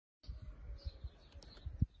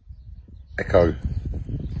Echo.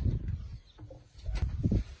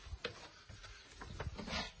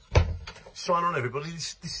 Shine on, everybody.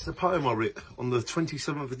 This is a poem I wrote on the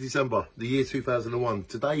 27th of December, the year 2001.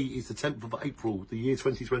 Today is the 10th of April, the year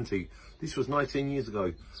 2020. This was 19 years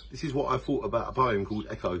ago. This is what I thought about a poem called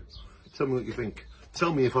Echo. Tell me what you think.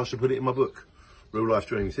 Tell me if I should put it in my book. Real Life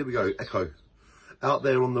Dreams. Here we go. Echo. Out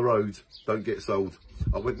there on the road, don't get sold.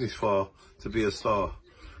 I went this far to be a star.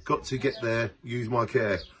 Got to get there, use my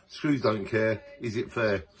care. Screws don't care, is it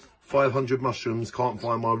fair? 500 mushrooms, can't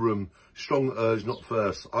find my room. Strong urge, not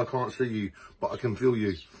thirst. I can't see you, but I can feel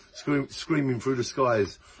you. Screaming through the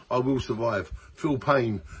skies, I will survive. Feel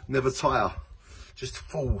pain, never tire. Just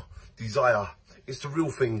full desire. It's the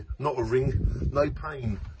real thing, not a ring. No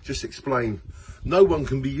pain, just explain. No one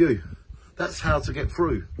can be you. That's how to get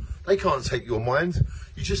through. They can't take your mind.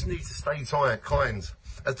 You just need to stay kind.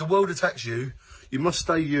 As the world attacks you, you must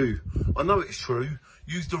stay you. I know it's true.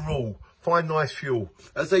 Use the rule. Find nice fuel.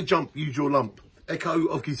 As they jump, use your lump. Echo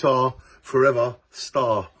of guitar, forever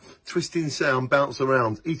star. Twisting sound, bounce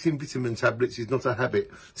around. Eating vitamin tablets is not a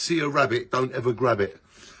habit. See a rabbit, don't ever grab it.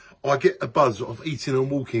 I get a buzz of eating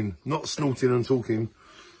and walking, not snorting and talking.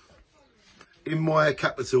 In my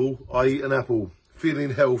capital, I eat an apple.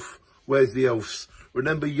 Feeling health, where's the elves?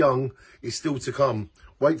 Remember young is still to come.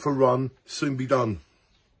 Wait for run, soon be done.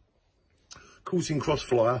 Caught in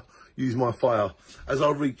crossfire, use my fire. As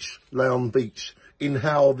I reach, lay on beach.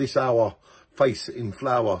 Inhale this hour, face in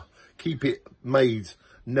flower. Keep it made,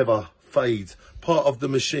 never fade. Part of the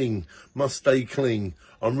machine, must stay clean.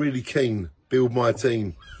 I'm really keen, build my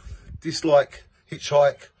team. Dislike,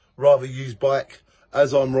 hitchhike, rather use bike.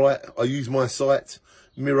 As I'm right, I use my sight.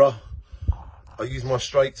 Mirror, I use my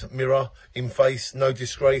straight mirror. In face, no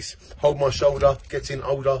disgrace. Hold my shoulder, getting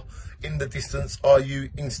older. In the distance, are you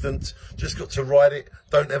instant? Just got to ride it,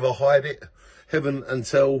 don't ever hide it. Heaven and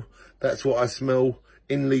tell, that's what I smell.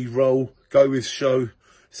 In lead roll, go with show.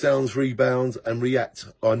 Sounds rebound and react,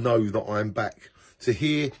 I know that I'm back. To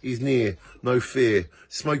hear is near, no fear.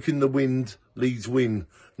 Smoke in the wind leads win.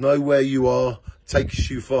 Know where you are, takes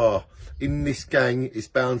you far. In this gang, it's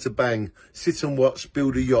bound to bang. Sit and watch,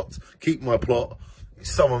 build a yacht. Keep my plot, it's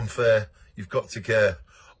so unfair. You've got to care.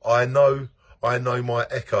 I know my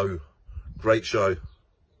Echo. Great show.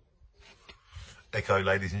 Echo,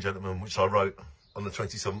 ladies and gentlemen, which I wrote on the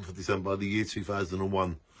 27th of December, the year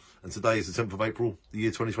 2001. And today is the 10th of April, the year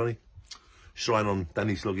 2020. Shine on,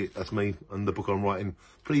 Danny Sloggett, that's me, and the book I'm writing.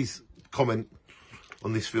 Please comment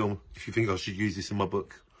on this film if you think I should use this in my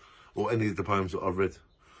book or any of the poems that I've read.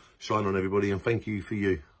 Shine on, everybody, and thank you for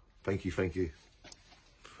you. Thank you, thank you.